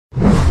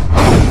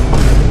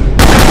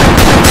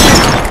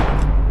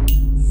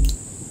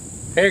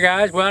Hey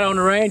guys, we're out on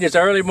the range. It's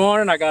early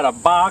morning. I got a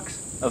box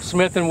of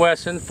Smith &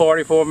 Wesson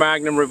 44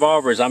 Magnum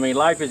revolvers. I mean,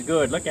 life is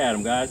good. Look at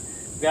them, guys.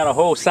 We got a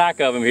whole sack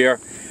of them here.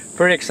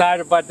 Pretty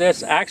excited about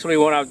this. Actually,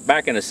 when I was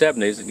back in the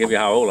 70s, to give you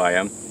how old I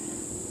am,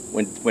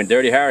 when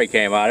Dirty Harry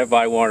came out,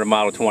 everybody wanted a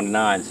Model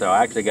 29. So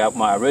I actually got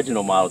my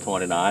original Model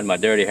 29, my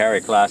Dirty Harry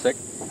Classic.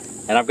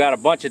 And I've got a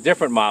bunch of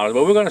different models,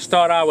 but we're going to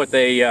start out with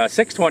a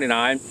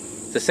 629.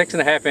 It's a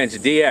 6.5-inch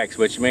DX,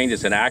 which means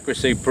it's an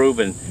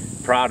accuracy-proven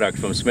product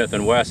from Smith &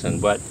 Wesson.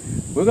 But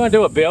we're going to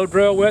do a build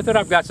drill with it.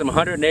 I've got some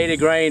 180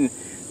 grain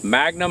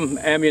Magnum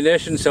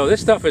ammunition, so this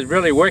stuff is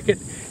really wicked.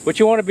 What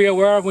you want to be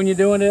aware of when you're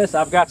doing this,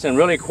 I've got some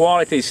really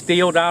quality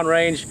steel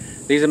downrange.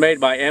 These are made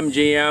by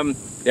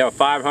MGM. They're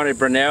 500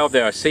 Brunel.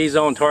 They're a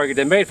C-zone target.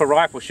 They're made for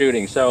rifle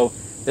shooting. So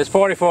this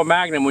 44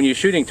 Magnum, when you're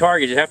shooting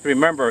targets, you have to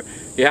remember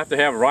you have to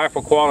have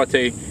rifle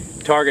quality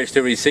targets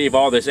to receive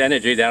all this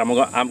energy that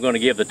I'm going to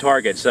give the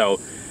target.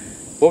 So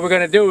what we're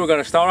going to do, we're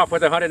going to start off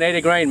with 180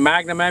 grain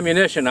Magnum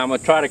ammunition. I'm going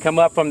to try to come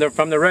up from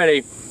the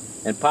ready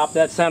and pop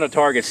that center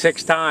target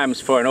 6 times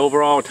for an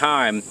overall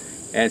time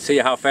and see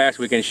how fast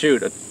we can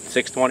shoot at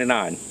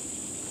 629.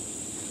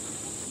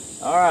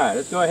 All right,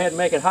 let's go ahead and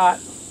make it hot.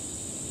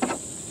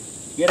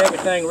 Get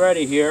everything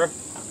ready here.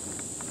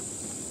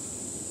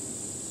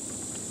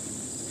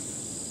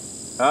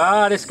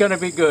 This is going to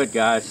be good,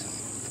 guys.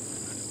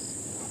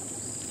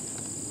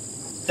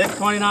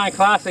 629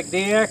 Classic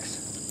DX.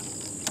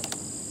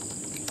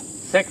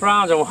 6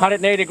 rounds of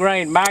 180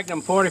 grain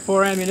Magnum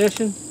 44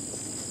 ammunition,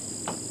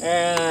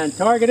 and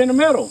target in the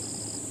middle.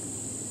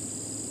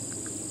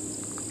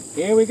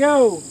 Here we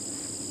go.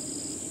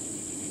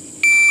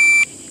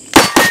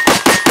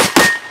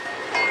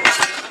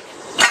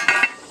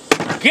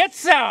 Get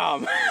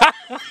some!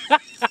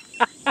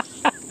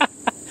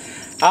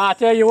 I'll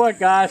tell you what,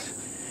 guys,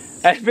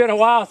 it's been a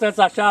while since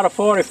I shot a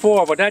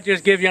 44, but that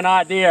just gives you an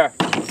idea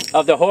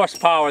of the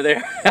horsepower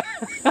there.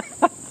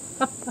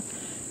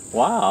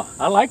 Wow,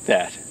 I like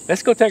that.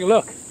 Let's go take a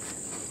look.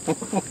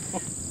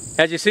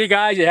 As you see,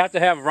 guys, you have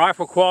to have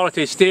rifle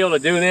quality steel to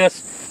do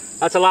this.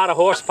 That's a lot of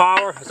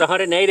horsepower. It's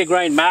 180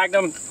 grain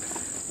Magnum.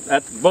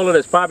 That bullet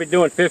is probably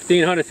doing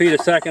 1,500 feet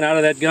a second out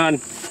of that gun.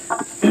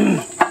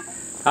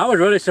 I was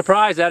really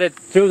surprised that it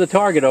threw the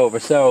target over,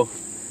 so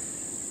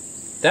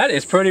that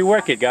is pretty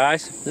wicked,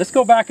 guys. Let's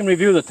go back and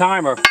review the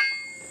timer.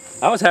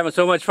 I was having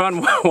so much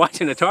fun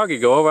watching the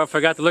target go over, I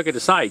forgot to look at the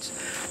sights.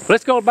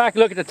 Let's go back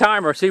and look at the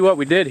timer, see what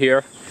we did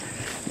here.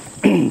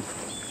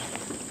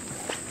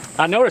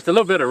 I noticed a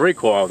little bit of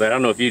recoil there. I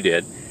don't know if you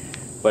did,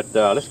 but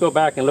let's go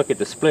back and look at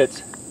the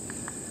splits.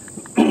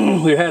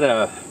 We had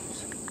a,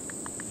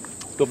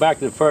 let's go back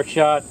to the first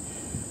shot,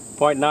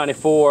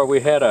 .94.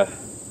 We had a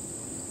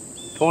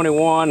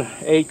 21,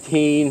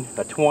 18,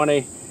 a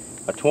 20,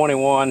 a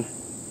 21.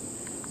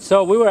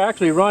 So we were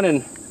actually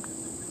running,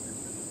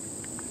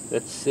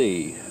 let's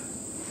see,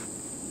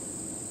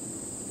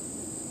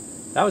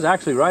 that was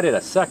actually right at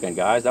a second,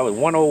 guys. That was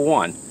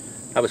 101.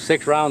 That was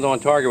 6 rounds on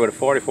target with a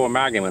 44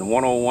 Magnum in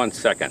 101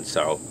 seconds.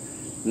 So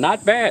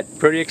not bad,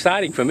 pretty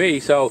exciting for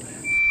me. So